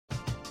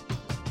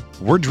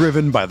We're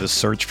driven by the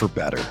search for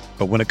better.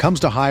 But when it comes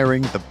to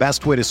hiring, the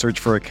best way to search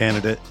for a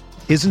candidate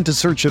isn't to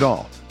search at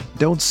all.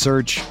 Don't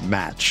search,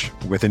 match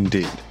with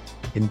Indeed.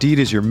 Indeed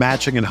is your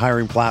matching and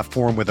hiring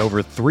platform with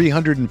over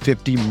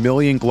 350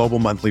 million global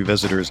monthly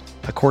visitors,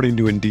 according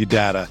to Indeed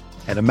data,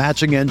 and a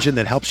matching engine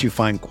that helps you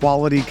find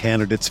quality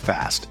candidates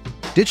fast.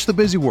 Ditch the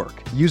busy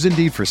work. Use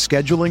Indeed for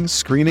scheduling,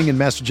 screening, and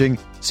messaging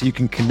so you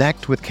can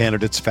connect with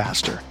candidates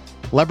faster.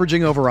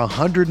 Leveraging over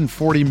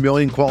 140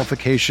 million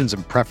qualifications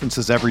and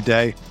preferences every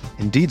day,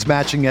 Indeed's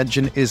matching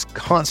engine is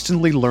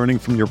constantly learning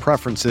from your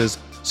preferences,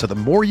 so the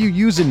more you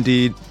use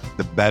Indeed,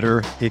 the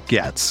better it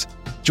gets.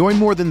 Join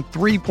more than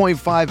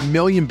 3.5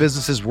 million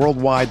businesses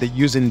worldwide that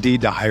use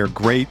Indeed to hire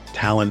great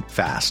talent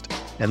fast.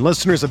 And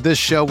listeners of this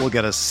show will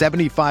get a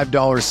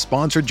 $75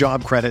 sponsored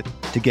job credit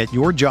to get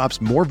your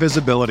jobs more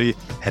visibility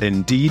at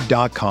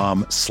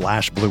Indeed.com/Blue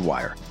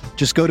Wire.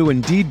 Just go to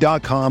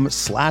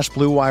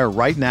Indeed.com/Blue Wire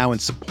right now and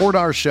support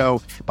our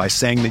show by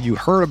saying that you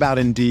heard about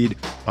Indeed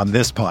on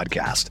this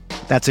podcast.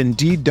 That's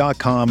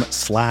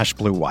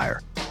Indeed.com/Blue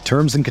Wire.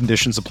 Terms and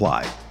conditions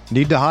apply.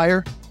 Need to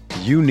hire?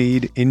 You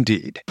need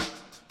Indeed.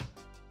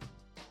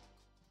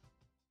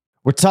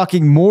 We're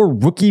talking more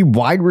rookie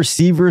wide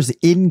receivers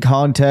in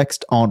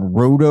context on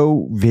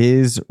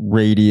RotoViz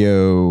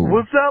Radio.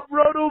 What's up,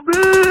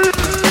 RotoViz?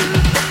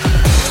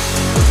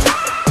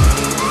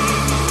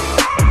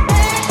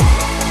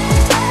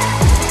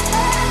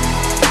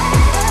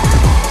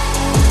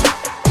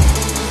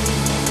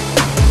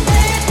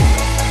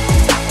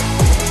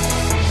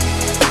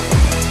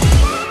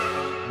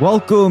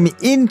 Welcome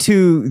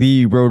into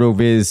the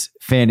RotoViz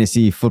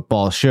Fantasy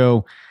Football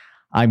Show.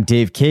 I'm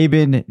Dave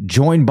Cabin,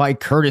 joined by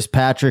Curtis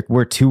Patrick.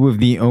 We're two of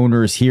the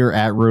owners here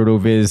at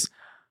RotoViz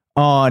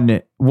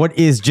on what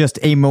is just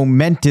a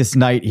momentous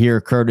night here.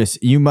 Curtis,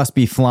 you must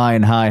be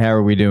flying high. How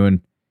are we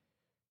doing?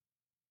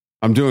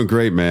 I'm doing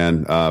great,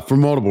 man, for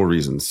multiple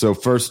reasons. So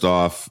first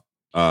off,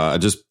 I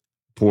just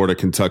poured a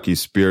Kentucky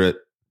Spirit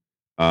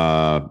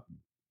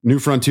New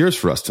Frontiers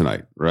for us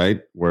tonight, right?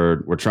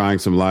 We're trying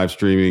some live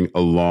streaming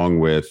along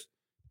with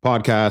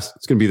podcast.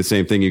 It's going to be the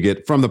same thing you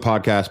get from the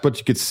podcast, but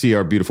you get to see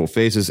our beautiful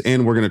faces,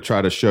 and we're going to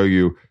try to show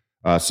you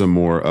some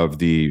more of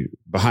the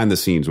behind the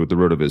scenes with the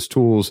RotoViz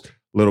tools, a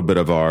little bit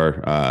of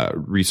our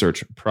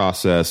research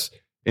process,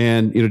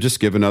 and just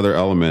give another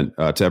element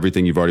to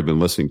everything you've already been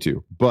listening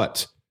to.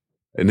 But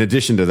in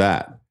addition to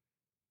that,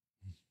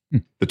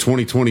 the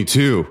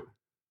 2022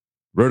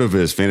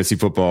 RotoViz Fantasy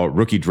Football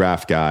Rookie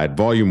Draft Guide,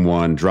 Volume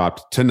 1,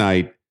 dropped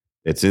tonight.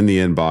 It's in the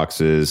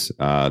inboxes.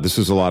 This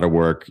was a lot of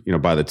work,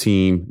 by the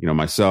team,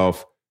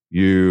 myself,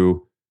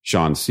 you,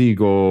 Sean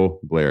Siegel,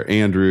 Blair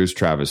Andrews,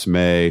 Travis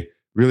May,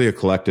 really a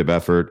collective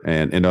effort,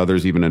 and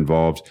others even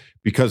involved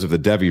because of the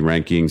Devy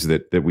rankings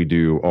that we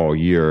do all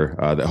year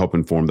that help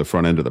inform the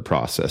front end of the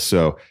process.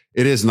 So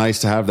it is nice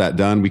to have that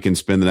done. We can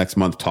spend the next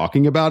month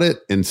talking about it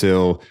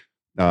until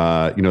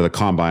the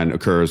combine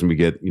occurs and we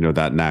get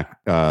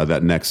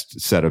that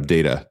next set of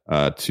data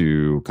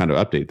to kind of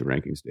update the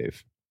rankings,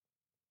 Dave.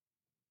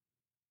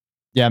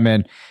 Yeah,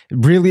 man,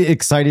 really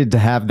excited to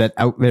have that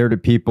out there to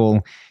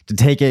people to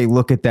take a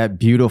look at that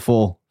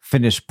beautiful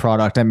finished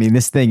product. I mean,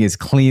 this thing is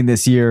clean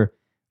this year,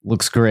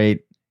 looks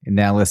great.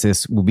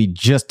 Analysis will be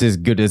just as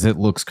good as it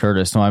looks,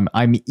 Curtis. So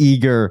I'm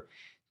eager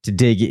to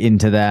dig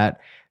into that.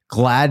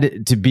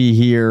 Glad to be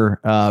here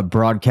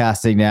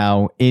broadcasting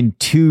now in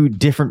two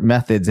different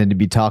methods and to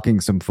be talking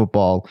some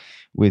football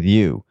with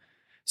you.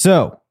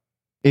 So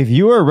if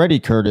you are ready,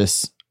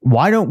 Curtis,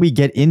 why don't we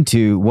get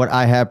into what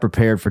I have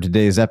prepared for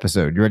today's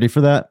episode? You ready for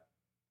that?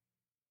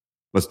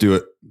 Let's do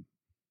it.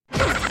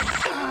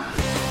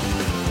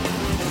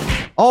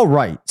 All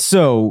right.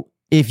 So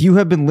if you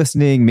have been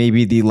listening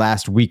maybe the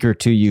last week or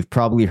two, you've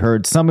probably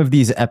heard some of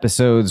these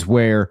episodes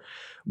where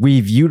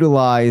we've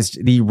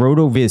utilized the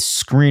RotoViz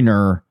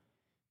screener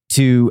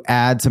to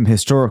add some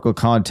historical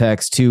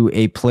context to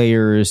a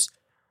player's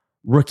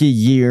rookie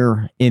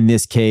year, in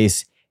this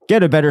case,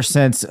 get a better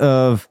sense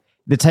of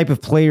the type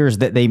of players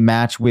that they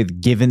match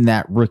with given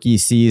that rookie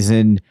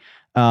season,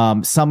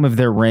 some of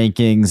their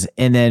rankings,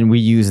 and then we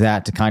use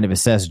that to kind of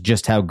assess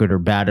just how good or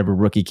bad of a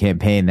rookie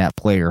campaign that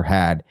player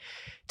had.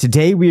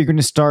 Today, we are going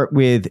to start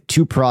with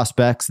two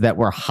prospects that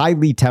were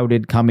highly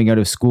touted coming out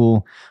of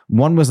school.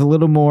 One was a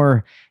little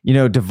more,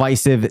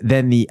 divisive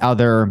than the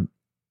other.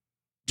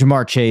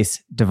 Ja'Marr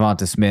Chase,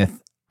 Devonta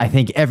Smith. I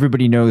think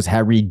everybody knows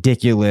how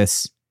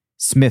ridiculous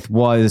Chase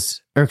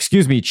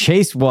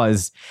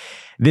was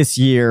this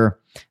year.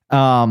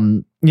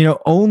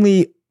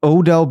 Only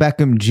Odell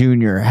Beckham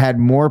Jr. had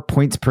more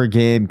points per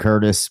game,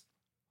 Curtis,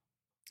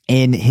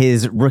 in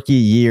his rookie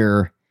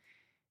year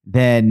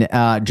than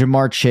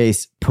Ja'Marr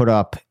Chase put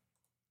up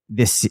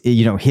this,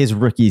 his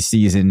rookie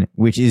season,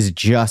 which is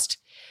just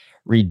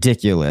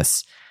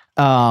ridiculous.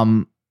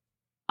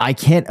 I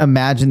can't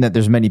imagine that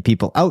there's many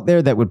people out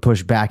there that would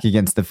push back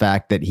against the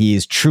fact that he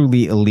is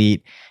truly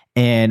elite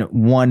and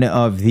one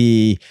of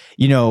the,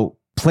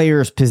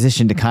 players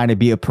positioned to kind of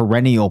be a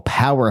perennial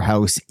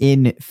powerhouse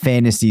in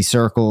fantasy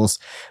circles.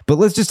 But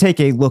let's just take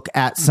a look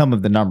at some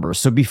of the numbers.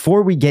 So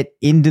before we get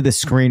into the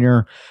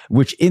screener,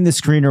 which in the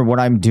screener, what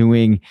I'm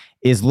doing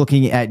is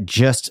looking at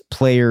just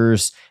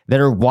players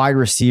that are wide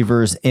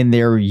receivers in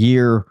their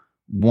year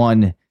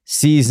one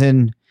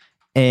season.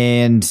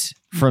 And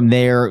from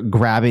there,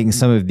 grabbing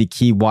some of the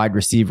key wide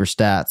receiver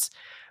stats.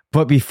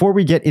 But before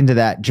we get into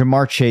that,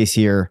 Ja'Marr Chase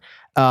here,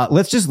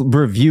 let's just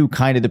review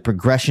kind of the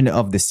progression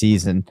of the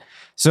season.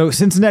 So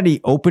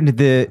Cincinnati opened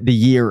the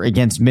year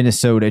against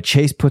Minnesota.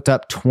 Chase puts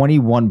up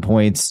 21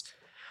 points,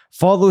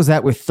 follows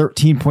that with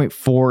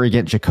 13.4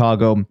 against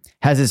Chicago,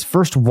 has his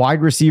first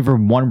wide receiver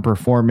one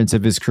performance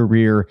of his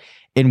career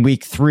in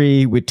week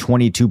 3 with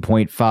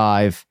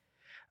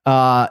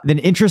 22.5. Then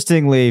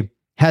interestingly,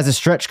 has a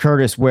stretch,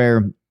 Curtis,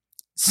 where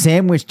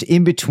sandwiched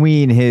in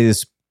between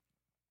his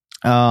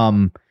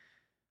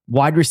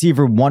wide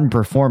receiver one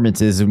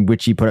performances, in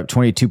which he put up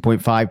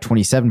 22.5,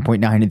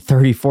 27.9, and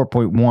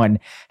 34.1,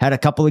 had a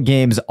couple of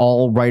games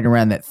all right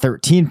around that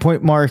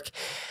 13-point mark.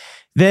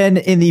 Then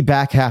in the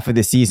back half of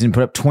the season,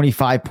 put up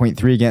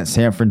 25.3 against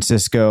San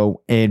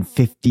Francisco and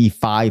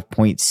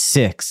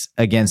 55.6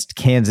 against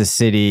Kansas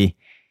City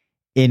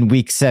in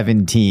week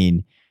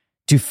 17.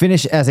 To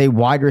finish as a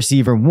wide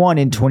receiver 1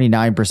 in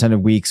 29% of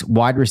weeks,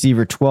 wide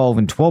receiver 12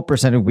 in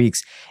 12% of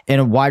weeks,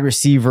 and a wide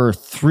receiver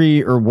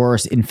 3 or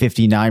worse in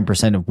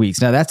 59% of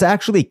weeks. Now, that's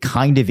actually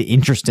kind of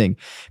interesting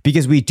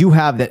because we do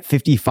have that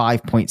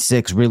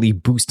 55.6 really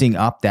boosting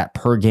up that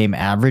per game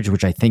average,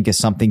 which I think is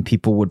something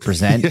people would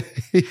present,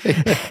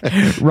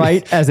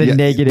 right, as a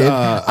negative.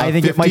 I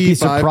think it might be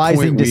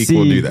surprising to see.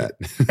 We'll do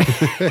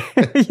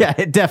that. Yeah,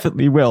 it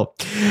definitely will.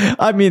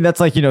 I mean, that's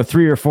like,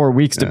 3 or 4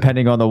 weeks,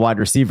 depending on the wide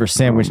receiver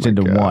sandwiched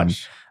into one.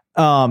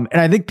 And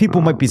I think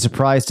people might be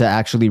surprised to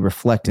actually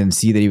reflect and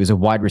see that he was a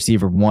wide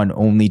receiver 1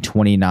 only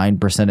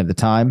 29% of the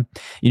time.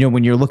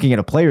 When you're looking at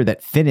a player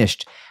that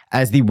finished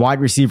as the wide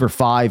receiver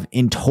 5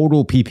 in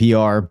total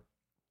PPR,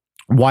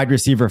 wide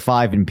receiver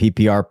 5 in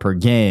PPR per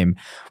game,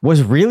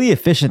 was really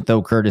efficient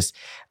though, Curtis.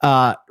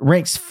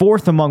 Ranks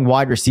 4th among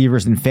wide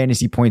receivers in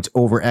fantasy points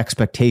over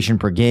expectation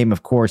per game.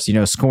 Of course,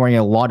 scoring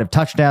a lot of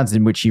touchdowns,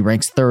 in which he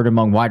ranks 3rd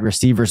among wide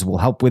receivers, will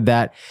help with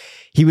that.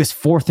 He was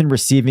 4th in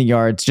receiving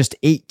yards, just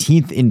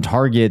 18th in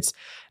targets,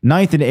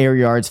 9th in air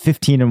yards,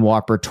 15 in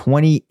Whopper,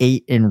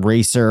 28 in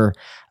Racer,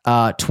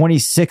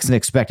 26 in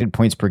expected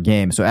points per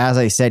game. So as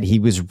I said, he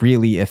was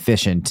really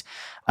efficient.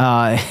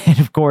 And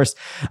of course,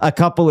 a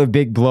couple of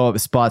big blow-up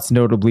spots,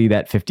 notably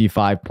that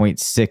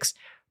 55.6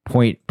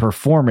 point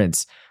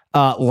performance.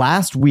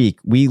 Last week,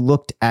 we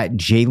looked at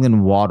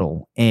Jalen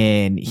Waddle,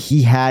 and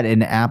he had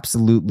an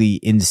absolutely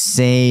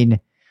insane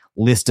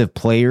list of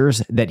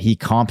players that he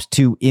comps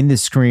to in the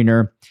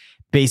screener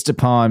based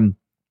upon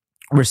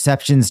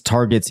receptions,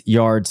 targets,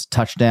 yards,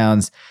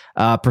 touchdowns,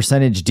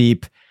 percentage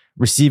deep,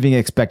 receiving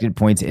expected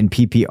points, and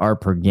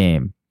PPR per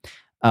game.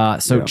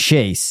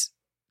 Chase,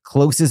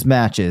 closest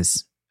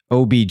matches,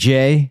 OBJ,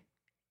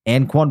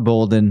 Anquan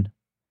Bolden,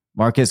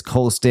 Marcus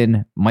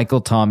Colston,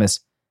 Michael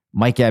Thomas,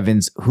 Mike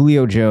Evans,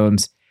 Julio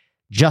Jones,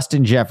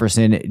 Justin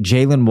Jefferson,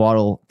 Jalen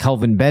Waddle,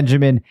 Kelvin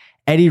Benjamin,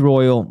 Eddie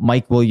Royal,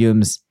 Mike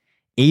Williams,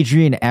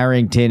 Adrian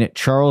Arrington,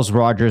 Charles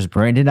Rogers,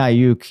 Brandon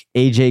Ayuk,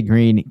 AJ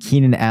Green,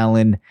 Keenan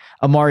Allen,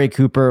 Amari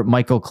Cooper,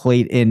 Michael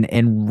Clayton,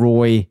 and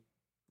Roy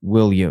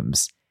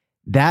Williams.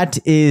 That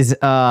is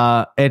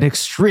an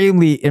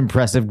extremely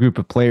impressive group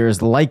of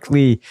players.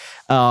 Likely,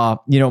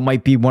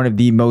 might be one of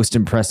the most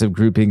impressive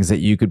groupings that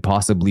you could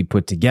possibly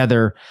put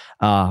together.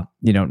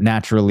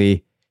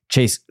 Naturally,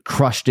 Chase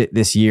crushed it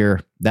this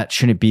year. That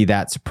shouldn't be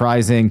that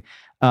surprising.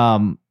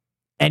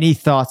 Any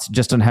thoughts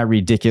just on how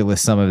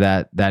ridiculous some of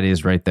that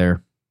is right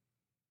there?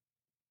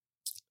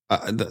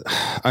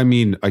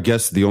 I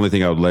guess the only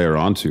thing I would layer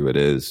onto it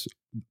is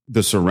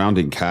the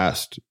surrounding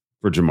cast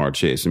for Ja'Marr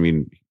Chase. I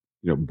mean,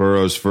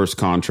 Burrow's first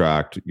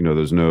contract,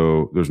 there's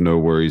no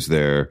worries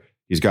there.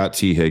 He's got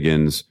T.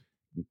 Higgins.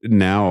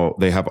 Now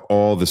they have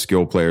all the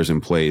skill players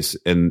in place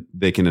and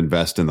they can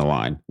invest in the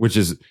line, which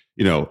is,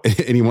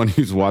 anyone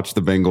who's watched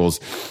the Bengals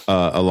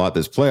a lot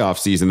this playoff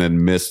season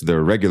and missed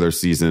their regular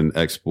season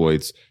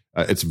exploits,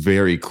 it's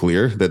very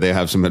clear that they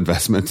have some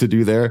investment to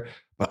do there.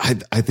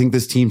 But I think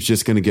this team's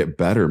just going to get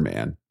better,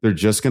 man. They're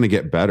just going to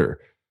get better.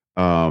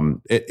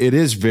 It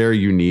is very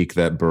unique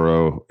that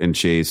Burrow and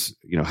Chase,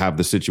 have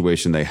the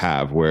situation they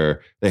have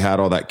where they had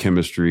all that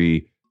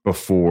chemistry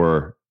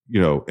before,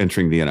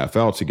 entering the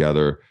NFL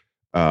together.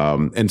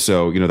 And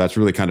so, that's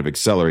really kind of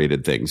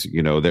accelerated things.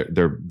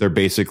 They're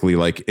basically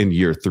like in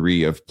year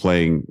 3 of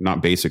playing,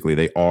 not basically,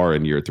 they are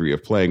in year 3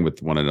 of playing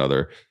with one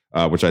another,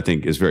 which I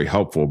think is very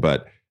helpful,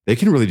 but they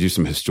can really do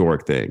some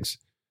historic things.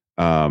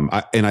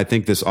 I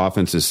think this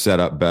offense is set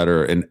up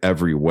better in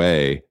every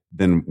way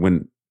than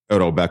when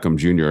Odell Beckham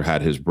Jr.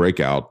 had his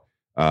breakout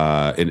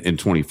in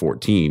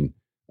 2014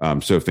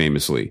 so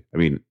famously. I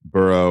mean,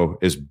 Burrow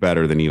is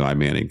better than Eli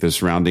Manning. The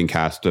surrounding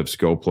cast of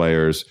skill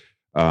players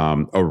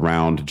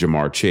around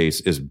Ja'Marr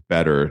Chase is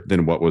better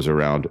than what was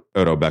around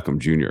Odell Beckham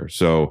Jr.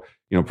 So,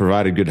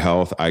 provided good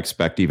health, I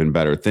expect even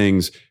better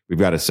things. We've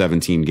got a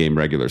 17-game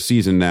regular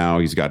season now.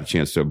 He's got a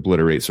chance to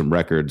obliterate some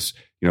records,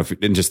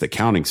 in just the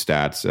counting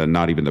stats,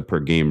 not even the per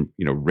game,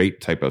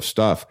 rate type of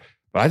stuff.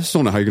 But I just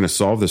don't know how you're going to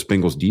solve this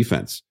Bengals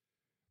defense.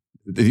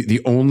 The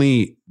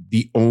only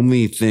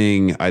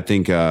thing I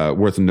think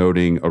worth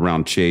noting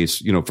around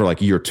Chase, for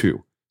like year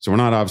 2. So we're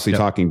not obviously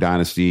talking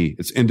dynasty.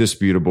 It's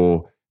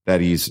indisputable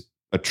that he's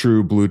a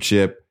true blue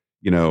chip,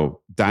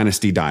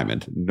 dynasty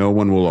diamond. No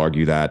one will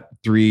argue that.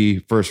 3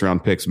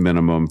 first-round picks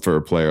minimum for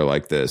a player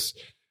like this.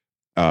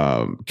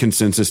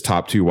 Consensus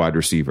top 2 wide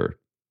receiver.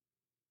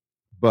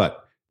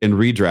 But in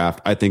redraft,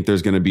 I think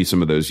there's going to be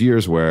some of those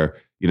years where,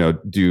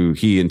 do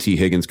he and T.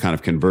 Higgins kind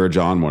of converge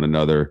on one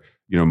another,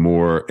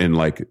 more in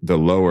like the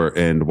lower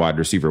end wide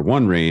receiver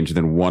 1 range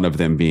than one of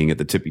them being at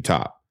the tippy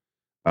top.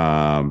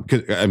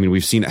 Because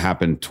we've seen it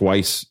happen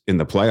twice in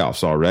the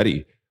playoffs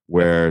already,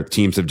 where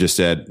teams have just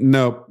said,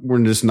 nope, we're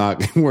not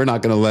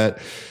going to let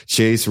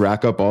Chase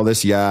rack up all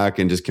this yak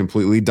and just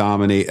completely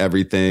dominate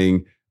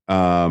everything.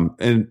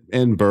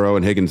 And Burrow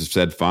and Higgins have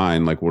said,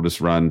 fine, like we'll just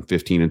run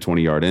 15 and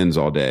 20 yard ends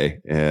all day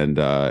and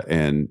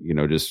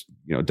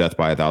death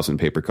by 1,000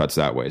 paper cuts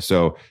that way.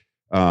 So,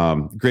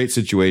 great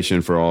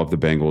situation for all of the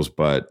Bengals,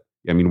 but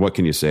what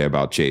can you say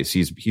about Chase?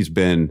 He's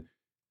been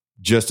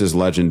just as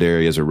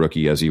legendary as a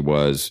rookie as he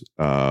was,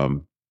 as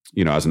an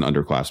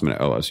underclassman at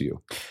LSU.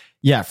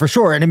 Yeah, for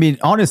sure. And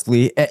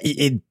honestly,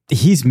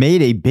 he's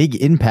made a big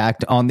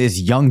impact on this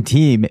young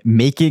team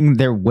making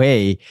their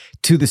way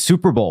to the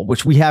Super Bowl,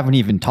 which we haven't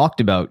even talked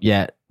about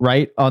yet,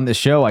 right? On the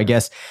show, I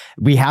guess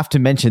we have to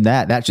mention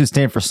that. That should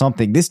stand for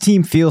something. This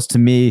team feels to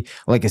me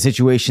like a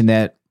situation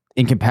that,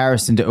 in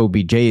comparison to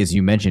OBJ, as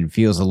you mentioned,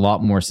 feels a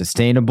lot more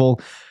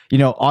sustainable.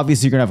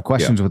 Obviously you're going to have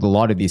questions with a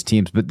lot of these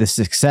teams, but the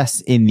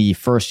success in the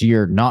first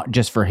year, not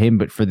just for him,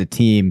 but for the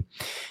team,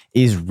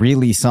 is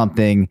really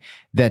something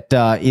that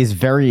is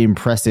very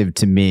impressive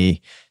to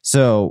me.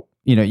 So,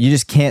 you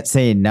just can't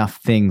say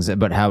enough things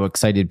about how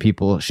excited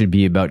people should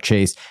be about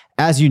Chase.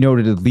 As you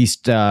noted, at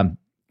least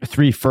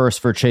 3 firsts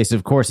for Chase.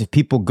 Of course, if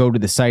people go to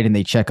the site and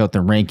they check out the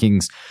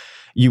rankings,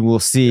 you will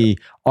see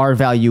our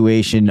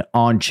valuation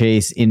on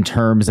Chase in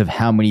terms of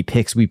how many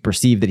picks we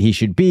perceive that he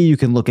should be. You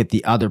can look at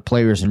the other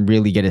players and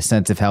really get a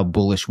sense of how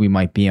bullish we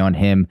might be on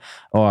him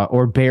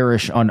or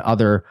bearish on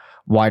other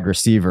wide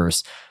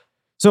receivers.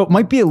 So it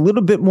might be a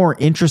little bit more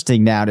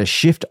interesting now to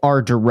shift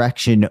our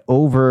direction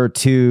over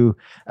to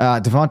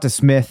Devonta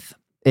Smith,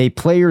 a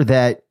player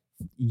that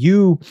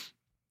you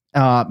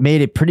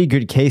made a pretty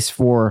good case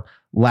for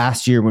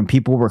last year when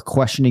people were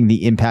questioning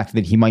the impact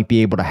that he might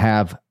be able to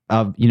have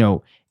of,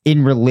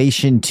 in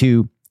relation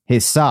to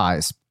his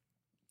size.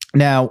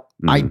 Now,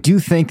 I do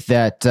think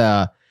that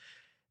the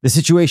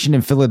situation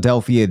in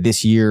Philadelphia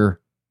this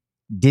year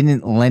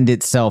didn't lend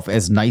itself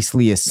as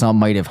nicely as some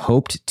might have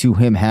hoped to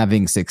him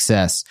having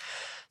success.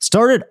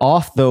 Started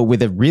off, though,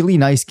 with a really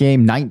nice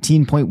game,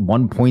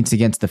 19.1 points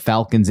against the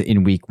Falcons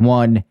in week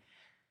 1.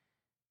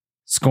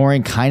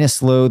 Scoring kind of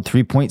slowed,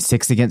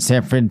 3.6 against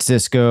San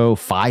Francisco,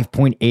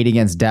 5.8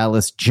 against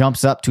Dallas,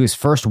 jumps up to his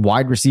first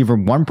wide receiver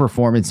 1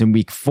 performance in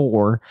week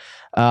 4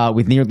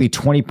 with nearly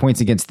 20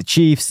 points against the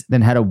Chiefs,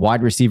 then had a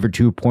wide receiver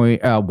 2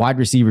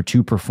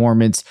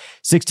 performance,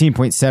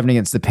 16.7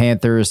 against the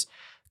Panthers,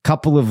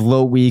 couple of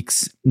low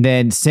weeks,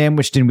 then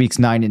sandwiched in weeks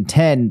 9 and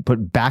 10,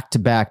 put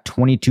back-to-back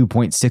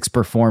 22.6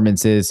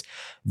 performances.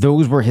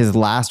 Those were his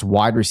last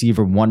wide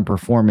receiver 1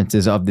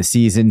 performances of the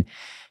season.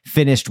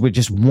 Finished with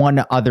just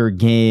one other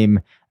game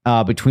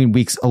between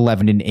weeks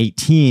 11 and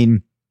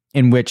 18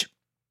 in which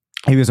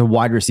he was a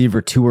wide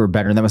receiver 2 or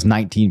better, and that was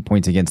 19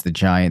 points against the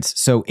Giants.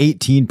 So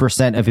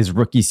 18% of his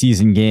rookie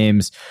season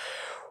games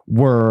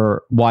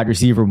were wide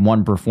receiver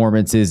 1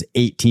 performances,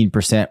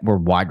 18% were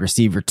wide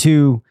receiver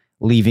 2,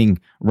 leaving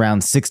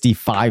around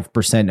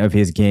 65% of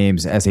his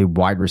games as a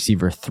wide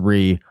receiver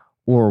 3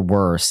 or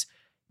worse.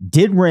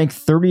 Did rank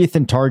 30th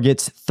in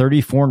targets,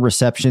 34 in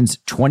receptions,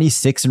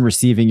 26 in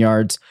receiving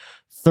yards,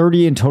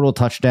 30 in total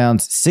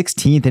touchdowns,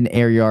 16th in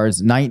air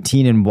yards,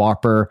 19 in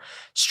Whopper.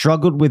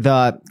 Struggled with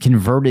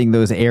converting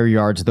those air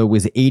yards, though,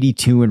 was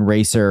 82 in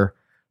Racer,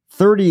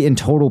 30 in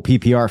total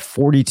PPR,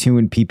 42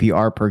 in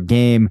PPR per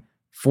game,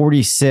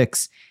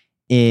 46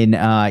 in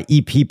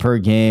EP per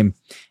game,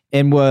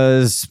 and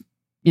was,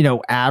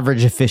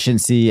 average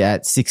efficiency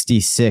at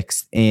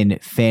 66 in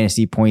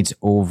fantasy points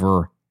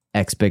over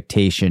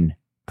expectation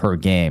per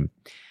game.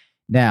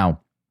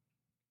 Now,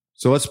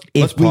 so let's pause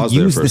there for a second. If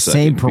we use the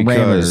same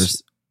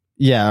parameters.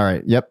 Yeah. All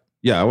right. Yep.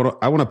 Yeah.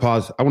 I want to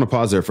pause. I want to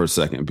pause there for a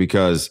second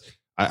because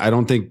I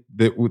don't think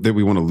that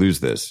we want to lose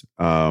this.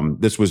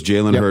 This was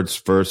Jalen Hurts'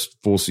 first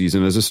full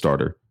season as a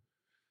starter.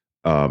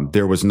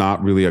 There was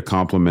not really a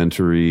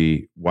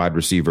complimentary wide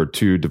receiver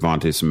to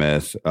Devonta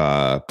Smith,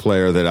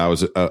 player that I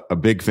was a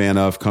big fan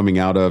of coming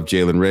out of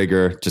Jalen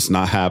Reagor. Just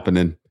not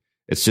happening.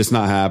 It's just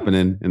not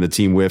happening. And the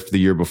team whiffed the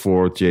year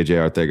before with J.J.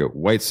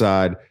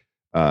 Arcega-Whiteside.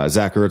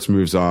 Zach Ertz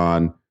moves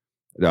on.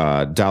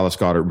 Dallas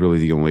Goedert really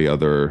the only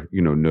other,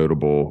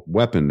 notable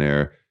weapon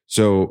there.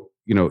 So,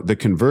 the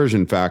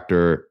conversion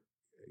factor,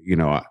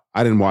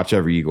 I didn't watch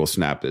every Eagles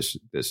snap this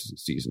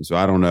season, so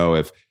I don't know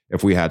if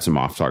we had some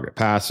off target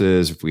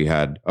passes, if we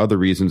had other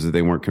reasons that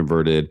they weren't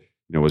converted.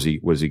 Was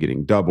he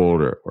getting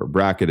doubled or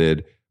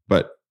bracketed?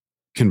 But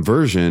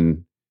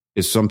conversion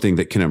is something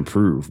that can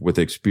improve with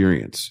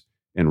experience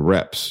and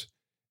reps.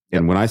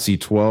 And when I see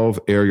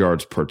 12 air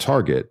yards per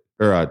target,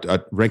 or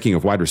a ranking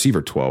of wide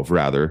receiver 12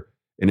 rather,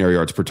 in air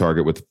yards per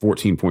target with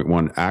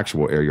 14.1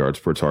 actual air yards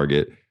per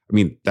target, I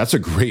mean, that's a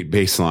great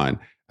baseline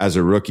as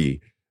a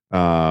rookie.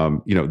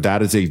 That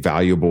is a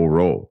valuable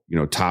role.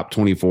 Top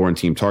 24 in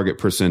team target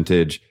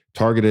percentage,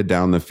 targeted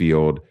down the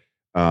field.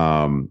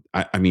 I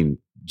mean,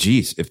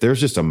 geez, if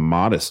there's just a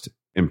modest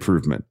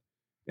improvement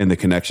in the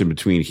connection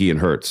between he and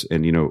Hurts,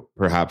 and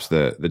perhaps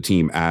the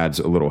team adds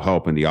a little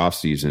help in the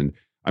offseason,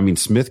 I mean,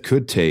 Smith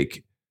could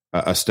take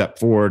a step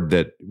forward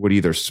that would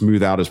either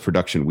smooth out his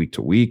production week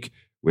to week,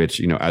 which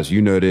as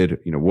you noted,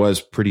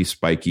 was pretty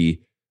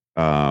spiky.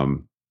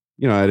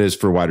 It is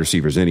for wide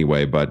receivers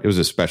anyway, but it was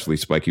especially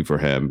spiky for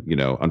him.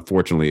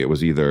 Unfortunately, it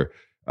was either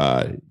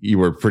you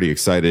were pretty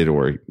excited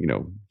or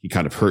he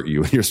kind of hurt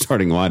you in your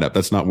starting lineup.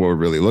 That's not what we're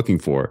really looking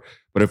for.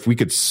 But if we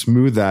could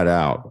smooth that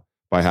out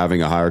by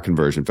having a higher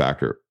conversion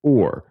factor,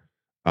 or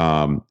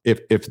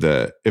if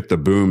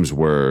the booms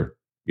were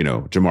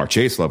Jamar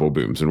Chase level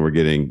booms, and we're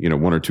getting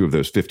one or two of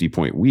those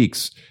 50-point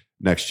weeks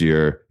next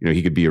year,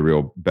 he could be a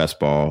real best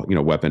ball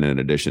weapon in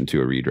addition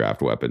to a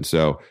redraft weapon.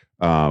 So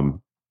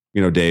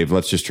Dave,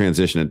 let's just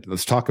transition and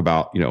let's talk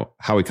about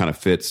how he kind of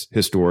fits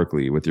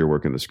historically with your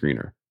work in the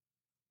screener.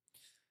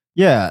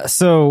 Yeah.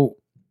 So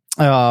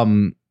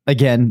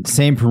again,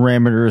 same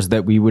parameters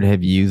that we would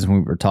have used when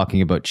we were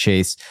talking about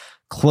Chase.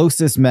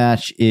 Closest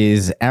match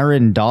is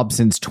Aaron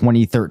Dobson's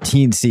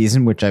 2013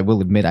 season, which I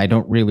will admit I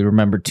don't really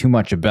remember too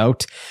much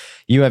about.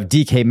 You have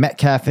DK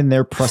Metcalf in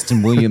there,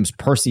 Preston Williams,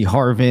 Percy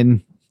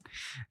Harvin,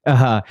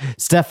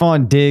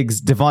 Stephon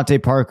Diggs,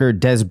 Devontae Parker,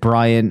 Des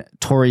Bryant,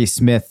 Torrey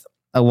Smith,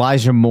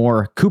 Elijah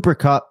Moore, Cooper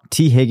Kupp,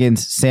 T.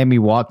 Higgins, Sammy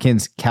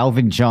Watkins,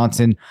 Calvin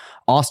Johnson,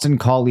 Austin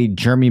Collie,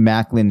 Jeremy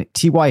Maclin,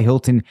 T.Y.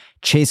 Hilton,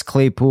 Chase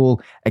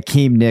Claypool,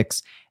 Akeem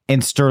Nicks,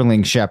 and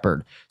Sterling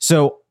Shepard.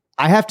 So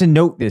I have to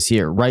note this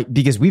here, right?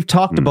 Because we've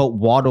talked about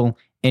Waddle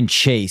and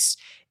Chase.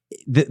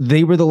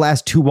 They were the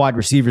last two wide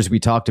receivers we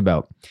talked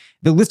about.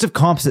 The list of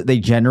comps that they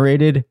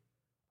generated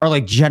are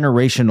like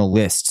generational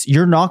lists.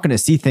 You're not going to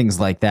see things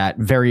like that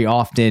very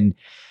often,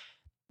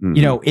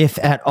 if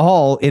at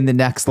all, in the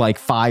next like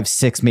 5,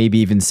 6, maybe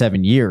even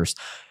 7 years.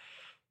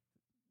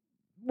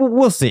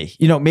 We'll see.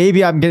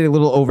 Maybe I'm getting a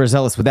little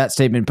overzealous with that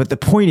statement, but the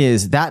point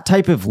is that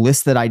type of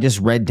list that I just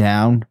read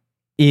down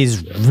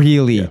is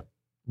really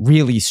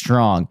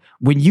strong.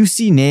 When you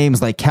see names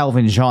like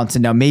Calvin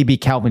Johnson, now maybe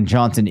Calvin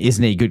Johnson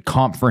isn't a good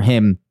comp for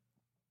him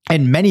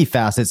in many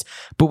facets,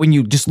 but when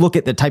you just look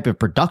at the type of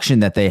production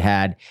that they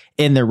had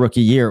in their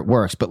rookie year, it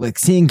works. But like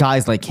seeing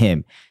guys like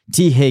him,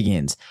 T.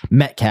 Higgins,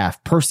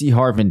 Metcalf, Percy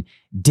Harvin,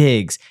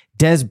 Diggs,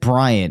 Des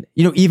Bryant,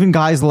 even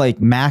guys like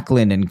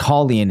Maclin and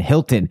Collie and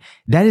Hilton,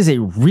 that is a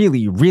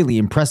really, really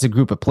impressive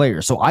group of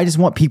players. So I just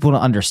want people to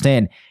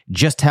understand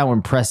just how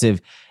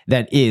impressive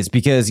that is,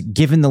 because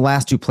given the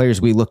last two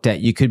players we looked at,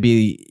 you could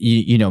be,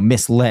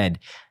 misled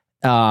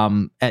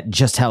at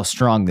just how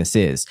strong this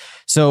is.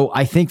 So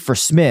I think for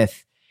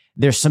Smith,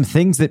 there's some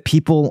things that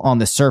people on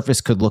the surface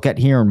could look at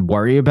here and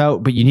worry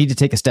about, but you need to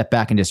take a step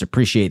back and just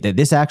appreciate that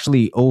this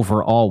actually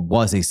overall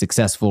was a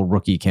successful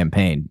rookie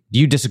campaign. Do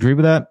you disagree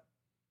with that?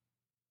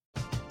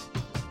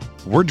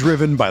 We're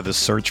driven by the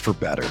search for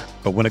better.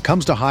 But when it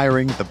comes to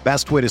hiring, the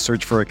best way to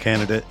search for a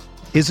candidate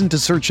isn't to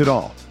search at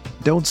all.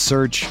 Don't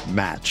search,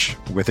 match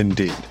with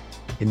Indeed.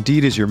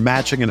 Indeed is your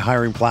matching and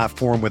hiring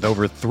platform with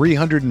over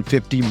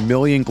 350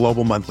 million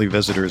global monthly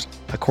visitors,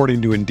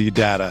 according to Indeed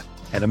data,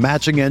 and a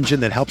matching engine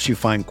that helps you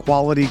find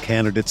quality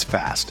candidates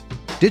fast.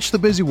 Ditch the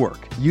busy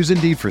work. Use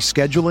Indeed for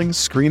scheduling,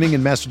 screening,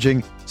 and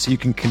messaging so you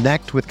can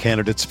connect with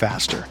candidates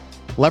faster.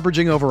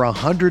 Leveraging over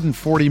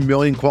 140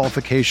 million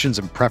qualifications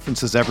and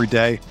preferences every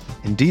day,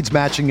 Indeed's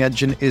matching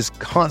engine is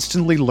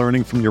constantly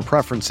learning from your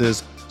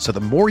preferences, so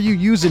the more you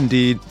use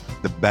Indeed,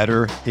 the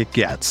better it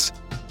gets.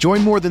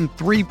 Join more than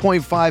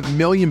 3.5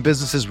 million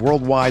businesses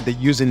worldwide that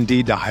use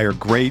Indeed to hire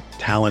great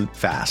talent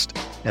fast.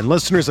 And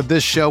listeners of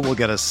this show will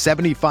get a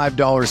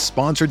 $75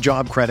 sponsored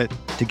job credit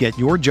to get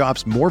your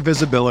jobs more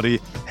visibility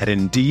at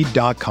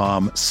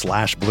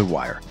Indeed.com/Blue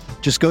Wire.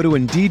 Just go to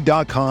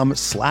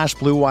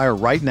Indeed.com/Blue Wire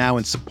right now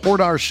and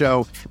support our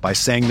show by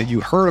saying that you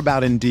heard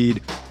about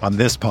Indeed on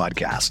this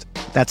podcast.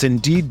 That's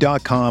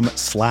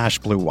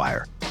Indeed.com/Blue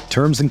Wire.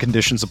 Terms and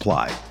conditions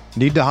apply.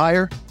 Need to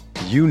hire?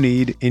 You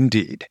need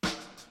Indeed.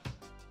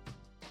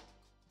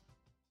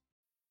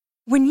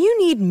 When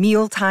you need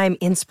mealtime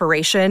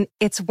inspiration,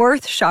 it's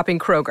worth shopping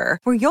Kroger,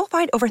 where you'll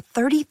find over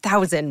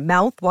 30,000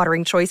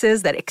 mouth-watering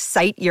choices that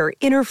excite your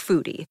inner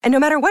foodie. And no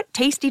matter what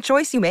tasty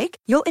choice you make,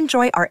 you'll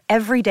enjoy our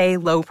everyday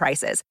low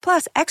prices,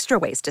 plus extra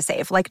ways to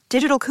save, like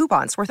digital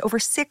coupons worth over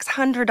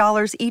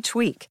 $600 each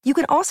week. You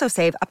can also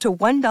save up to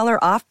 $1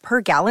 off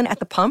per gallon at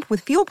the pump with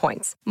fuel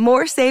points.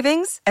 More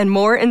savings and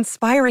more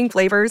inspiring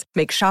flavors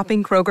make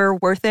shopping Kroger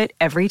worth it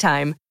every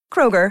time.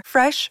 Kroger,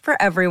 fresh for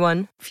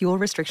everyone. Fuel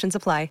restrictions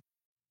apply.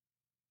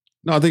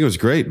 No, I think it was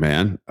great,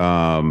 man.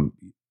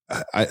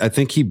 I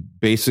think he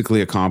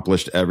basically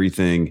accomplished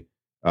everything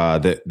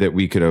that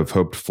we could have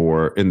hoped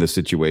for in the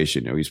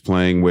situation. He's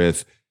playing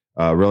with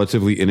a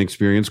relatively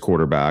inexperienced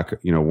quarterback,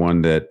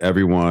 one that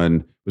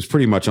everyone was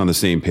pretty much on the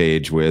same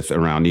page with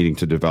around needing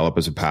to develop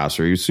as a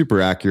passer. He was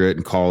super accurate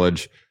in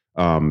college.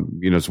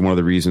 It's one of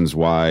the reasons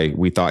why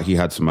we thought he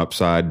had some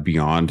upside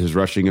beyond his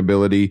rushing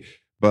ability.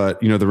 But,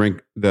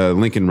 the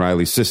Lincoln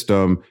Riley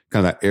system,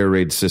 kind of that air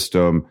raid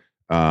system,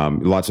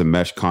 lots of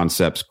mesh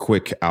concepts,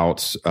 quick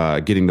outs,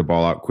 getting the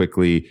ball out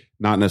quickly,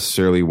 not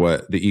necessarily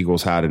what the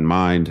Eagles had in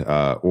mind,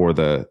 or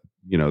the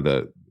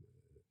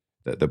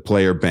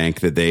player bank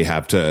that they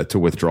have to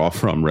withdraw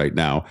from right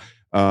now.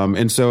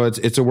 And so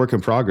it's a work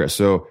in progress.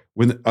 So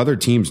when other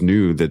teams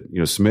knew that,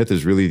 Smith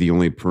is really the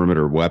only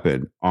perimeter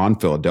weapon on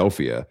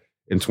Philadelphia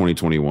in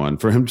 2021,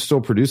 for him to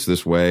still produce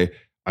this way,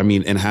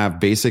 and have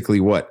basically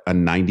a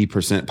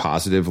 90%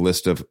 positive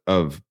list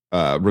of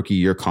rookie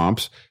year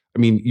comps.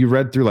 You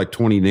read through like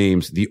 20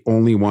 names. The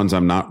only ones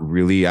I'm not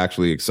really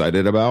actually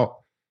excited about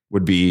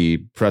would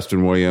be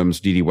Preston Williams,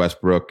 Dede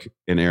Westbrook,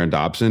 and Aaron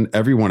Dobson.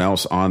 Everyone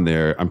else on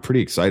there, I'm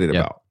pretty excited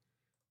about,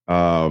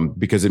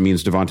 because it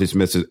means Devontae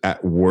Smith is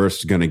at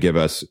worst going to give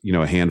us,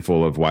 a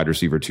handful of wide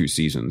receiver 2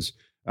 seasons,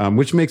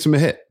 which makes him a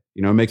hit.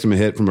 It makes him a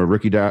hit from a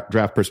rookie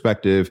draft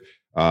perspective.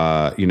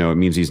 It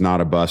means he's not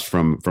a bust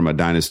from a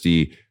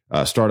dynasty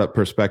startup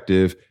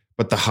perspective.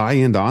 But the high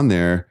end on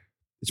there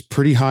is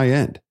pretty high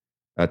end.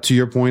 To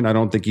your point, I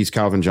don't think he's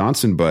Calvin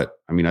Johnson, but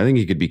I think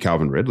he could be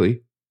Calvin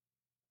Ridley.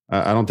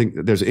 I don't think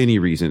there's any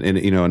reason. And,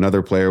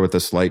 another player with a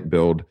slight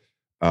build,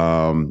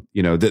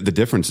 the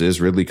difference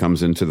is Ridley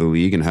comes into the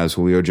league and has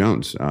Julio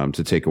Jones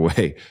to take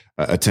away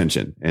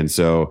attention. And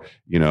so,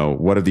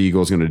 what are the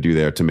Eagles going to do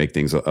there to make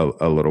things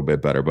a little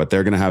bit better? But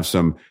they're going to have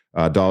some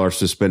dollars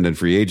to spend in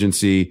free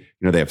agency.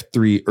 They have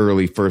 3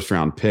 early first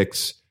round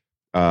picks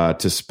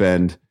to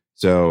spend.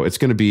 So it's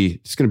going to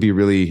be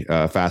really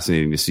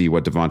fascinating to see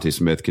what Devontae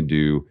Smith can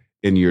do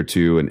in year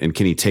 2, and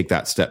can he take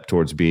that step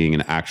towards being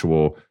an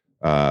actual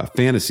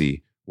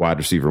fantasy wide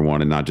receiver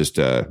 1 and not just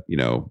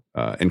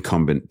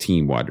incumbent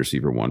team wide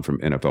receiver 1 from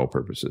NFL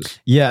purposes.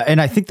 Yeah, and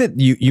I think that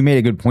you made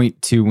a good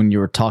point too when you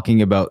were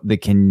talking about the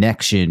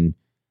connection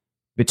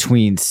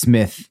between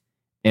Smith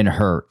and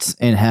Hurts,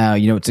 and how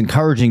it's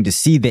encouraging to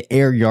see the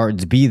air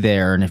yards be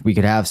there, and if we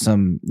could have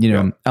some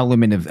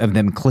element of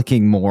them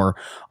clicking more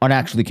on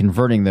actually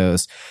converting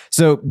those.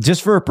 So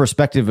just for a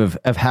perspective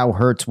of how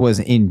Hurts was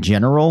in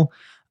general,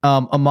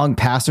 among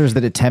passers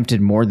that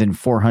attempted more than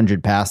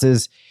 400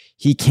 passes,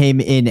 he came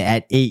in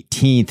at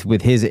 18th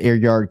with his air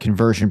yard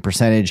conversion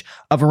percentage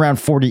of around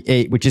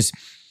 48, which is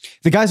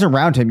the guys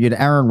around him. You had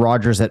Aaron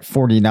Rodgers at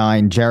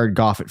 49, Jared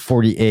Goff at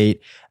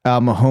 48,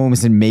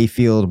 Mahomes and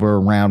Mayfield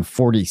were around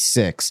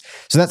 46.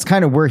 So that's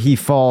kind of where he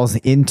falls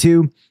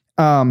into.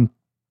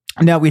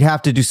 Now we'd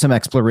have to do some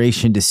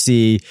exploration to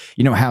see,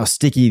 how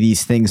sticky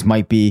these things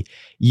might be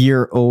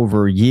year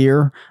over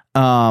year.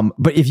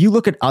 But if you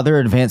look at other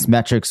advanced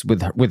metrics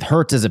with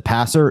Hurts as a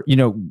passer,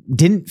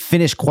 didn't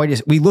finish quite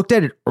as we looked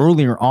at it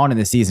earlier on in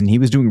the season. He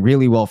was doing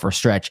really well for a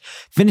stretch,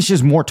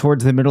 finishes more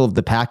towards the middle of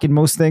the pack in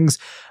most things.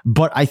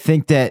 But I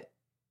think that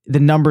the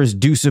numbers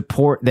do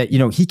support that,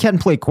 he can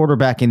play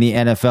quarterback in the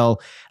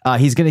NFL.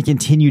 He's going to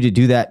continue to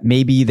do that.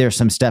 Maybe there's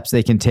some steps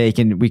they can take,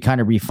 and we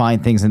kind of refine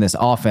things in this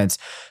offense.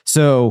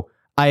 So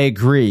I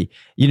agree,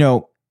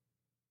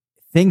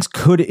 things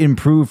could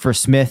improve for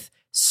Smith.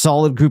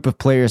 Solid group of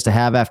players to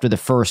have after the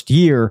first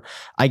year.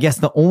 I guess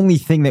the only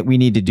thing that we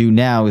need to do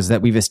now is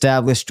that we've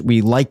established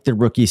we like the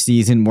rookie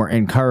season, we're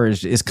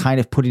encouraged, is kind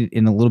of put it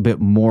in a little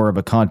bit more of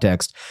a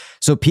context.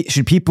 So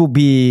should people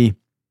be,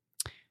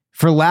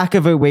 for lack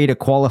of a way to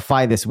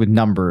qualify this with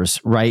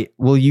numbers, right?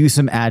 We'll use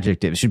some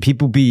adjectives. Should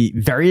people be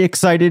very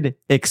excited,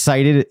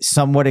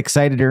 somewhat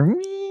excited, or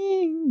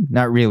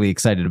not really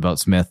excited about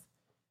Smith?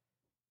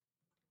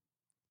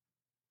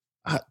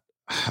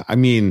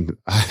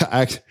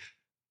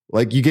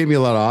 Like, you gave me a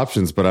lot of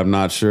options, but I'm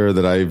not sure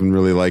that I even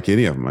really like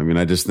any of them.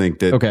 I just think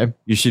that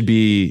you should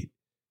be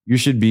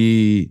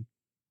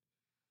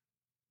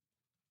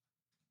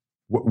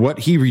what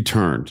he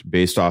returned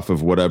based off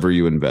of whatever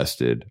you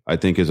invested, I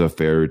think is a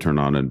fair return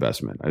on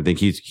investment. I think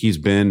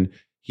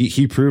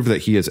he proved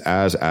that he is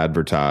as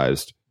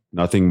advertised,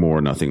 nothing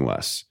more, nothing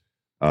less.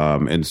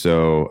 And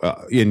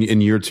so in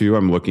year 2,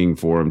 I'm looking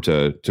for him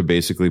to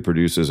basically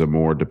produce as a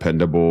more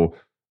dependable,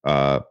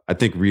 I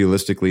think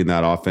realistically in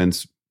that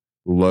offense,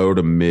 low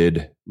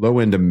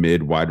end to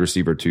mid wide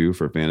receiver 2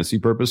 for fantasy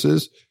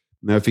purposes.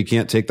 Now, if he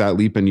can't take that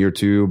leap in year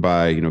 2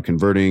 by,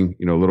 converting,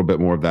 a little bit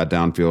more of that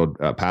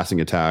downfield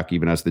passing attack,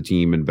 even as the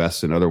team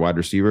invests in other wide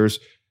receivers,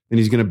 then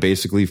he's going to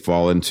basically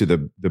fall into the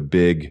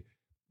big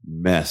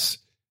mess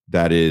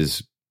that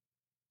is,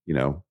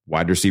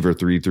 wide receiver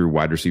 3 through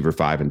wide receiver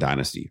 5 in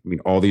Dynasty.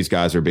 All these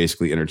guys are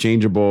basically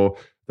interchangeable.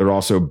 They're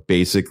also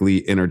basically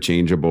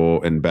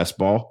interchangeable in best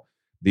ball.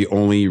 The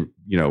only,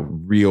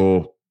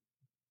 real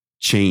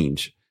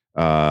change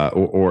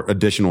or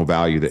additional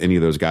value that any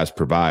of those guys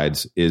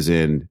provides is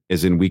in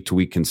week to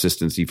week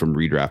consistency from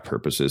redraft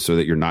purposes, so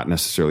that you're not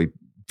necessarily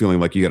feeling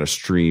like you got to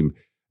stream,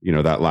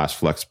 that last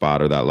flex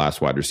spot or that last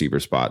wide receiver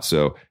spot.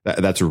 So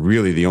that's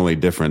really the only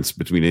difference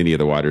between any of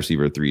the wide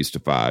receiver 3s to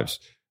 5s.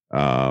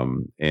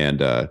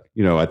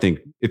 I think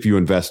if you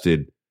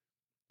invested,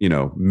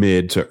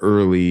 mid to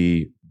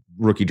early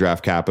rookie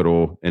draft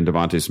capital in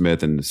Devontae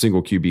Smith and the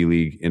single QB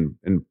league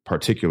in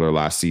particular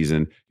last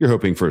season, you're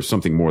hoping for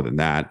something more than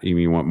that.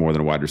 You want more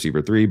than a wide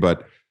receiver 3,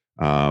 but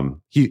I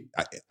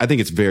think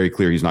it's very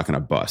clear he's not going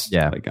to bust.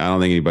 Yeah. Like, I don't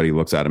think anybody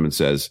looks at him and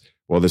says,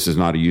 well, this is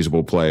not a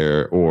usable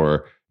player,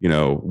 or,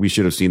 we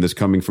should have seen this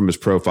coming from his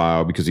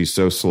profile because he's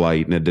so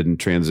slight and it didn't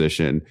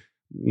transition.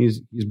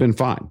 He's been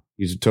fine.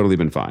 He's totally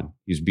been fine.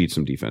 He's beat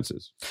some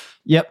defenses.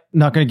 Yep.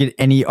 Not going to get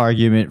any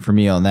argument from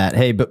me on that.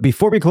 Hey, but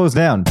before we close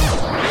down,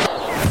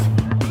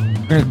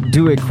 we're going to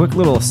do a quick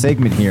little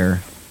segment here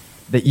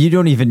that you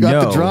don't even know.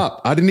 Got the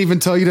drop. I didn't even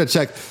tell you to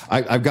check.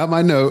 I've got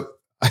my note.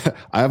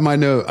 I have my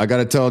note. I got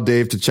to tell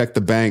Dave to check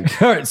the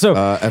bank. All right, so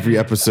every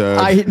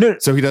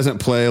episode, so he doesn't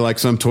play like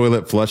some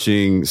toilet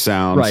flushing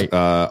sounds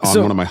on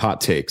one of my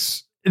hot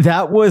takes.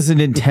 That was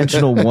an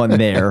intentional one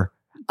there.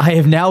 I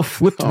have now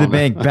flipped the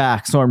bank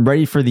back, so I'm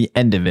ready for the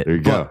end of it. There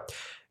you go.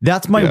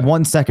 That's my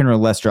 1 second or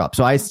less drop.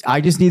 So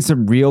I just need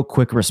some real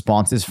quick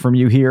responses from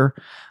you here.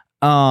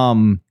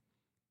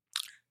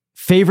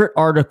 Favorite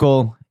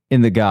article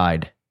in the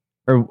guide,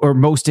 or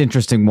most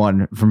interesting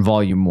one from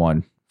volume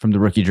 1 from the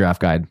rookie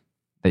draft guide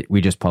that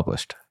we just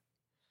published?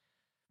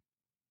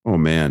 Oh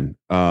man.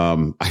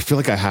 I feel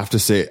like I have to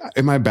say,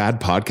 am I a bad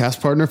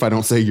podcast partner if I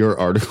don't say your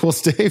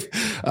articles, Dave?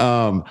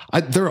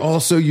 They're all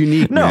so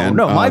unique. No,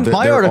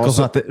 my article's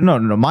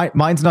not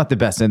mine's not the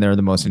best, and they're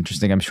the most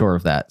interesting. I'm sure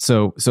of that.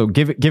 So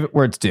give it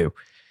where it's due.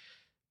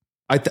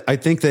 I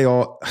think they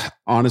all,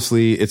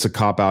 honestly, it's a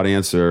cop out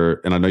answer.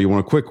 And I know you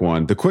want a quick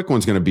one. The quick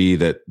one's going to be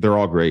that they're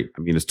all great.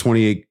 I mean, it's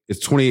 28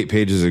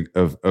 pages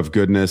of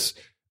goodness.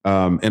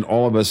 And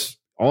all of us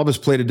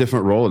played a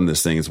different role in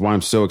this thing. It's why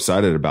I'm so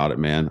excited about it,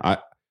 man.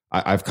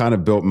 I've kind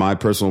of built my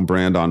personal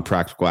brand on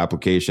practical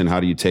application.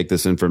 How do you take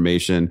this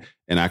information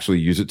and actually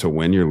use it to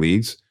win your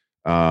leagues?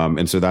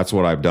 And so that's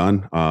what I've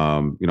done.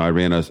 I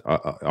ran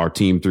our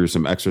team through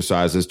some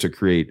exercises to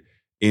create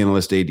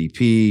analyst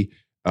ADP,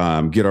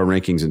 get our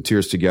rankings and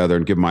tiers together,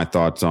 and give my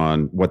thoughts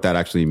on what that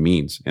actually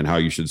means and how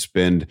you should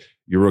spend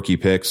your rookie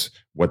picks,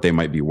 what they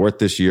might be worth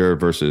this year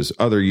versus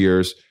other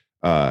years.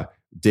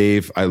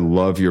 Dave, I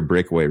love your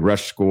breakaway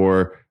rush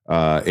score.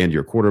 And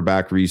your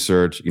quarterback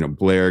research,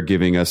 Blair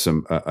giving us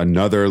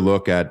another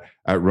look at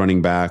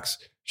running backs.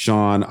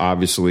 Sean,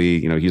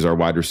 obviously, he's our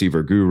wide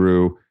receiver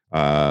guru.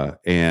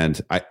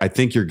 And I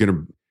think you're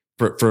going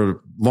to,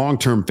 for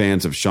long-term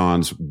fans of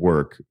Sean's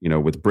work,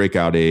 with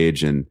breakout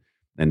age and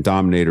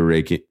dominator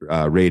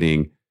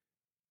rating,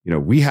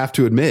 we have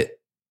to admit,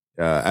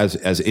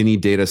 as any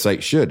data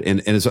site should,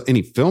 and as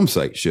any film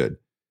site should,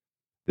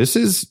 this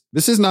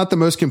is not the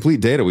most complete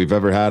data we've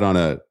ever had on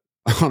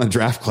a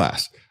draft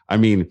class. I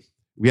mean,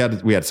 we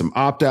had some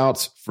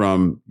opt-outs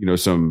from,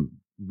 some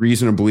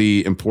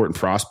reasonably important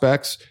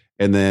prospects,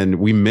 and then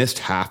we missed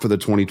half of the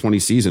 2020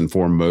 season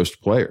for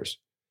most players.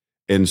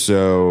 And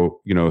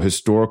so,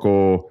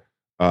 historical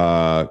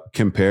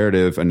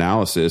comparative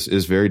analysis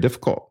is very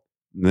difficult.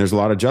 And there's a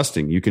lot of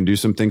adjusting. You can do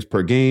some things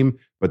per game,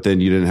 but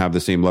then you didn't have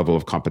the same level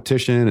of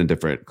competition, and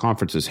different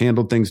conferences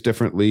handled things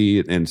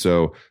differently. And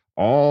so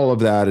all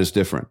of that is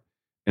different.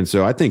 And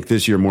so I think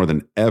this year more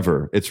than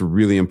ever, it's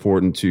really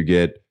important to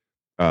get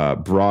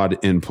broad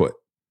input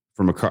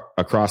from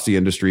across the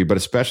industry, but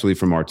especially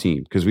from our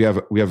team, because we have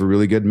a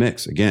really good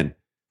mix. Again,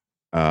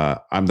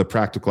 I'm the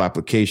practical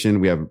application.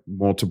 We have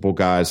multiple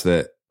guys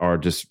that are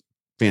just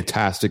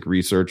fantastic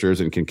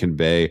researchers and can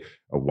convey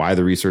why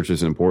the research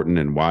is important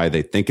and why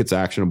they think it's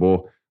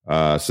actionable,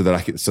 so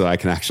that I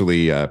can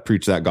actually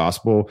preach that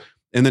gospel.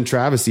 And then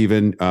Travis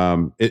even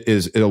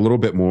is a little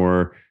bit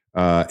more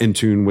in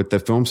tune with the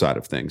film side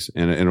of things,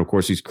 and of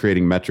course he's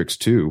creating metrics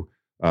too.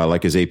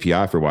 Like his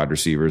API for wide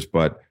receivers,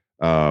 but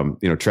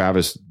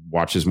Travis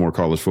watches more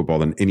college football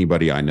than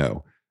anybody I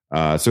know.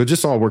 So it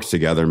just all works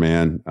together,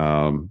 man.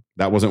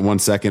 That wasn't 1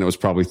 second; it was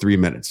probably 3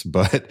 minutes.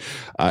 But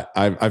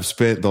I've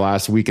spent the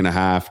last week and a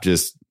half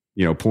just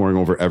poring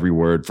over every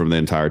word from the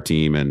entire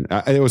team, and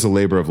it was a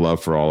labor of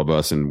love for all of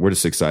us, and we're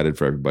just excited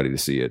for everybody to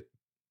see it.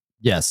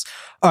 Yes.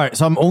 All right.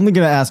 So I'm only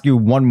going to ask you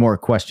one more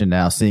question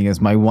now, seeing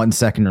as my 1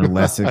 second or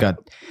less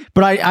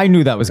but I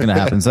knew that was going to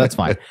happen, so that's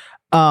fine.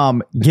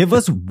 Give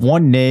us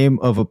one name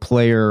of a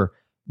player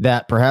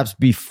that perhaps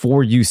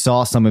before you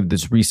saw some of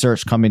this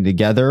research coming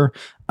together,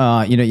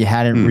 you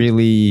hadn't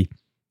really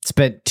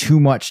spent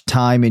too much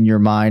time in your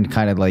mind,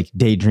 kind of like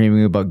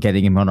daydreaming about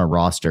getting him on a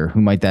roster.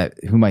 Who might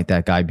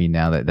that guy be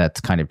now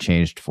that's kind of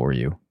changed for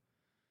you?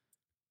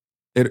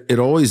 It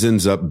always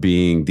ends up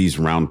being these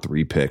round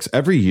 3 picks.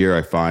 Every year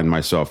I find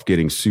myself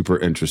getting super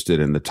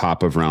interested in the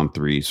top of round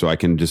 3, so I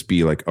can just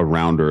be like a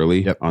round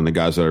early on the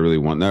guys that I really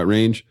want in that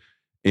range.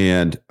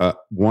 And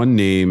one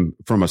name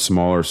from a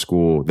smaller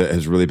school that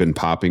has really been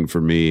popping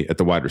for me at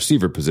the wide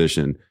receiver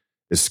position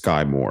is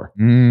Sky Moore.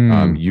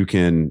 Mm.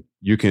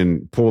 You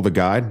can pull the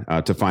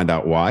guide to find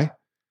out why.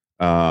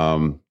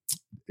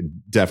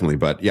 Definitely.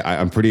 But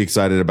yeah, I'm pretty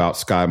excited about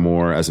Sky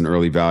Moore as an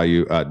early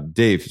value.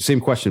 Dave, same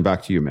question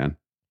back to you, man.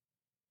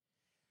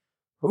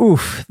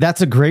 Oof,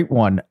 that's a great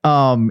one.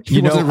 I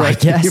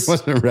guess He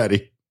wasn't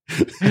ready.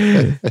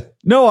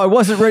 No, I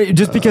wasn't ready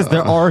just because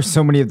there are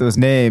so many of those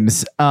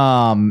names.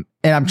 And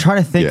I'm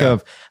trying to think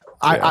of,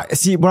 I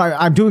see what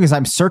I'm doing is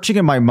I'm searching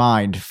in my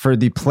mind for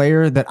the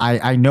player that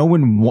I know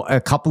in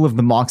a couple of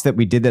the mocks that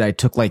we did that I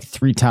took like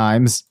 3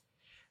 times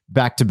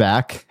back to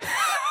back.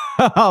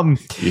 And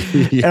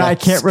I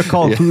can't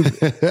recall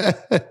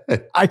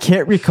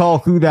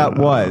who that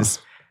was.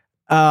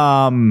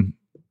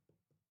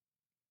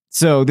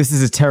 So this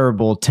is a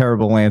terrible,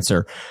 terrible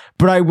answer,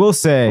 but I will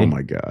say, oh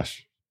my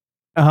gosh.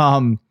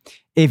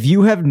 If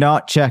you have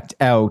not checked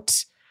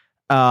out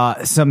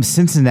some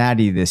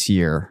Cincinnati this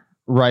year,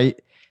 right?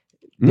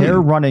 Their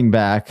running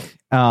back,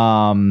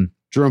 Jerome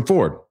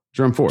Ford,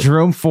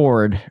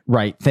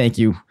 right? Thank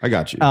you. I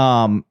got you.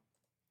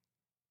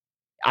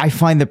 I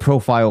find the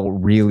profile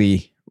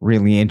really,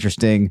 really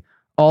interesting.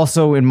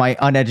 Also, in my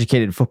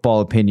uneducated football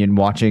opinion,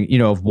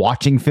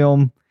 watching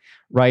film,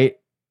 right?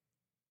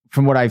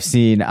 From what I've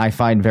seen, I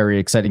find very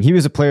exciting. He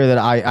was a player that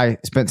I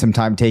spent some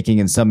time taking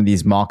in some of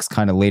these mocks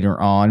kind of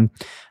later on.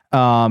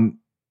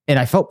 And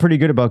I felt pretty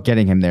good about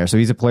getting him there. So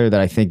he's a player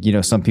that I think,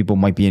 some people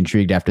might be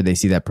intrigued after they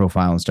see that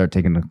profile and start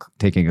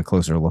taking a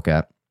closer look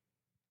at.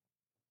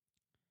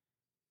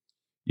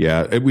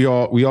 Yeah, we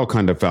all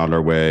kind of found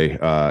our way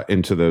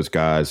into those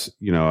guys.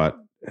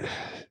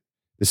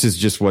 This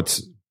is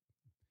what's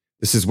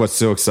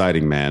so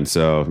exciting, man.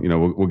 So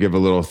we'll give a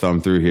little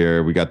thumb through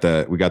here. We got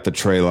the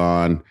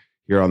Treylon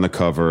here on the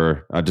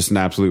cover, just an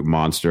absolute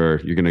monster.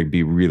 You're going to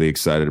be really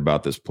excited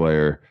about this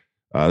player.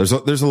 There's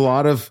a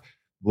lot of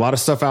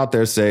stuff out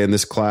there saying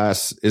this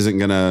class isn't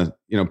going to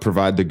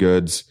provide the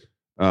goods.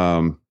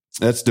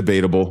 That's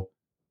debatable.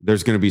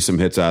 There's going to be some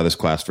hits out of this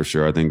class for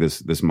sure. I think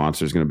this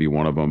monster is going to be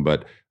one of them.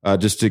 But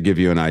just to give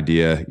you an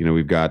idea,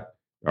 we've got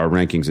our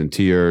rankings and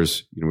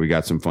tiers. We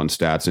got some fun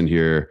stats in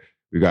here.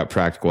 We've got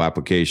practical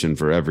application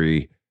for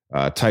every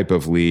type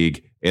of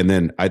league. And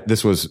then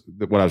this was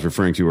what I was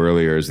referring to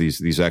earlier is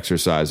these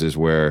exercises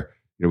where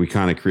we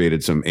kind of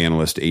created some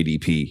analyst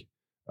ADP.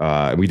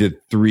 We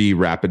did 3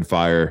 rapid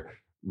fire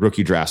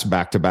rookie drafts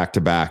back to back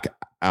to back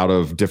out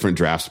of different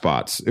draft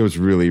spots. It was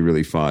really,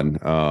 really fun.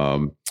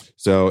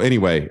 So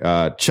anyway,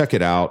 check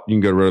it out. You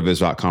can go to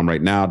rotoviz.com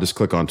right now. Just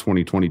click on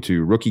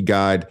 2022 rookie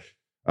guide.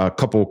 A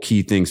couple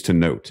key things to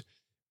note.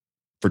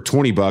 For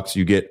 $20,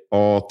 you get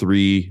all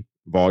 3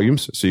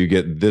 volumes. So you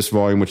get this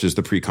volume, which is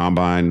the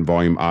pre-combine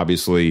volume.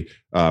 Obviously,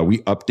 we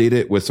update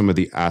it with some of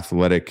the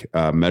athletic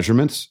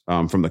measurements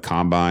from the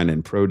combine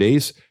and pro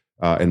days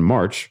in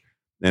March.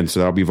 And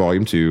so that'll be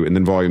volume 2. And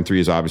then volume 3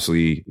 is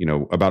obviously,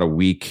 about a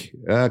week,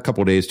 a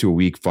couple of days to a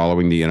week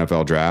following the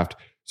NFL draft.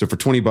 So for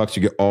 $20,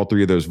 you get all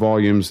 3 of those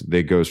volumes.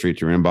 They go straight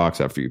to your inbox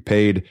after you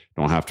paid.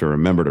 Don't have to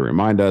remember to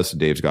remind us.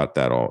 Dave's got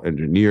that all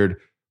engineered.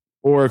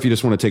 Or if you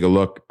just want to take a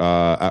look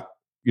at,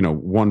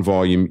 one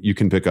volume, you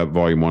can pick up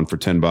volume 1 for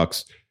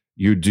 $10.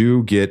 You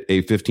do get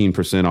a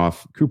 15%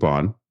 off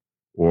coupon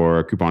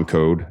or coupon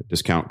code,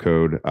 discount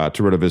code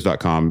to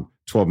rotoviz.com,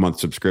 12-month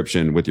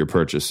subscription with your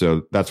purchase.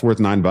 So that's worth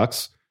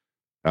 $9.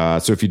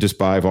 So if you just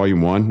buy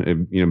volume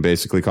 1, it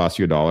basically costs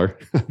you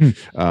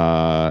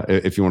 $1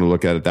 if you want to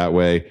look at it that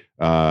way,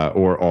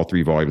 or all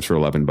 3 volumes for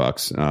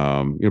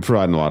 $11.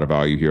 Providing a lot of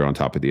value here on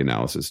top of the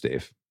analysis,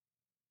 Dave.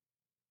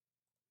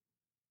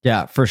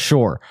 Yeah, for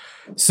sure.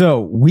 So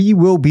we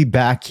will be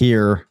back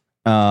here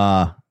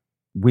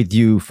with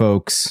you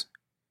folks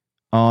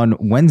on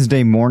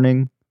Wednesday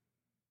morning.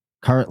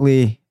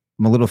 Currently,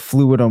 I'm a little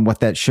fluid on what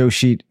that show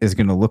sheet is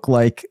going to look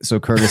like. So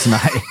Curtis and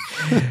I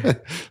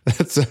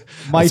that's all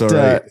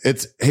right.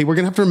 We're going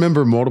to have to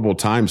remember multiple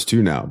times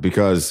too now,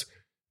 because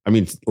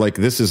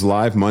this is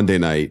live Monday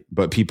night,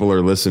 but people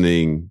are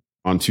listening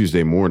on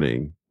Tuesday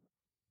morning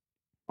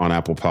on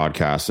Apple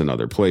Podcasts and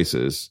other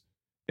places.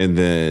 And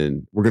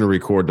then we're going to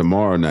record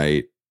tomorrow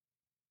night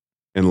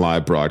and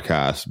live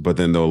broadcast, but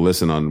then they'll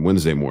listen on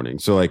Wednesday morning.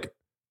 So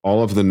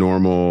all of the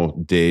normal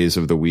days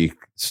of the week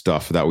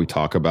stuff that we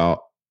talk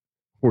about,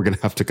 we're going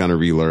to have to kind of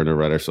relearn and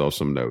write ourselves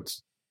some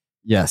notes.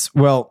 Yes.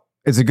 Well,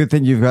 it's a good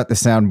thing you've got the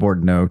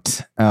soundboard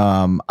note.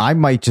 I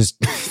might just,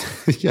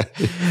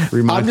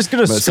 I'm just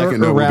going to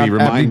skirt around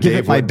and give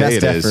it my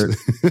best effort.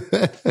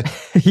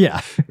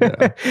 Yeah.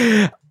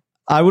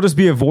 I will just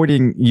be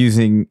avoiding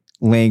using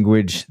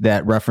language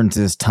that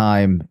references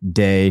time,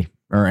 day,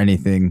 or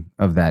anything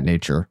of that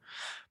nature.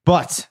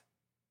 But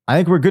I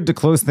think we're good to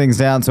close things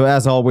down. So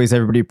as always,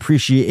 everybody,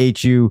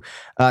 appreciate you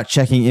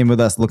checking in with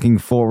us. Looking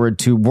forward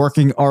to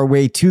working our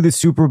way to the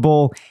Super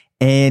Bowl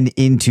and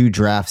into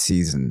draft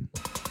season.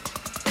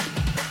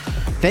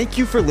 Thank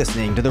you for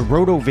listening to the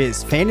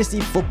RotoViz Fantasy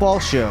Football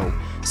Show.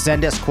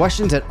 Send us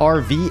questions at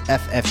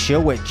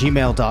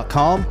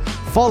rvffshow@gmail.com.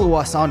 Follow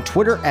us on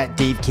Twitter at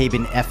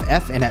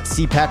DaveCabanFF and at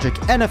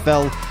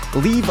CPatrickNFL.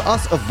 leave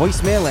us a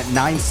voicemail at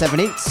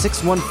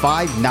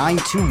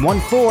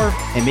 978-615-9214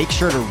 and make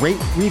sure to rate,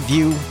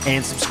 review,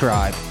 and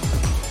subscribe.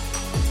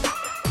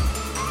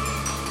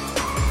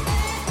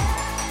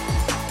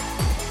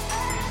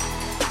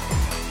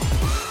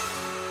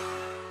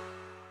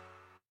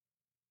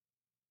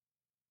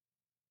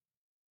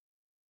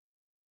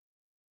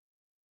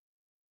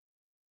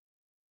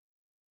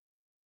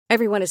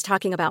 Everyone is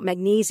talking about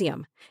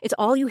magnesium. It's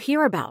all you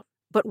hear about.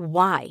 But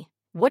why?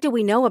 What do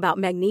we know about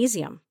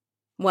magnesium?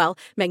 Well,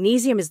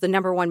 magnesium is the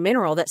number one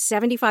mineral that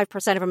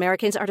 75% of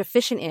Americans are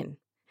deficient in.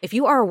 If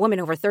you are a woman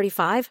over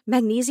 35,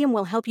 magnesium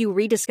will help you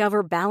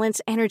rediscover balance,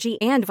 energy,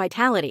 and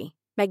vitality.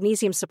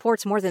 Magnesium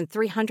supports more than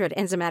 300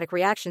 enzymatic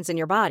reactions in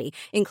your body,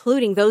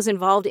 including those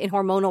involved in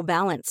hormonal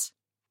balance.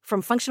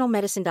 From functional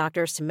medicine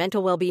doctors to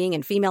mental well-being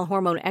and female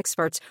hormone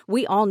experts,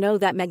 we all know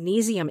that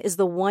magnesium is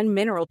the one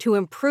mineral to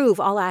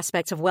improve all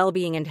aspects of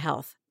well-being and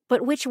health.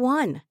 But which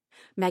one?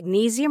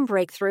 Magnesium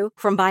Breakthrough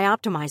from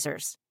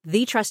Bioptimizers,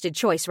 the trusted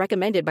choice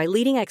recommended by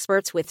leading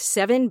experts with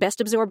 7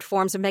 best-absorbed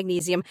forms of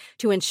magnesium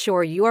to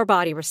ensure your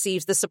body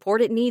receives the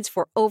support it needs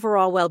for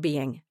overall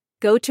well-being.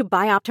 Go to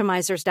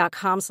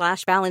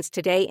bioptimizers.com/balance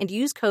today and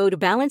use code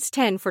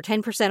BALANCE10 for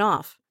 10%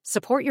 off.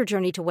 Support your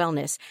journey to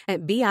wellness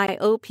at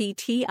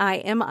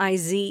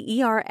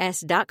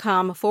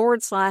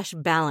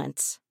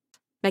bioptimizers.com/balance.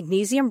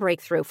 Magnesium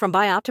Breakthrough from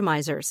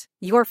Bioptimizers,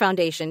 your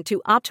foundation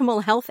to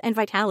optimal health and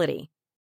vitality.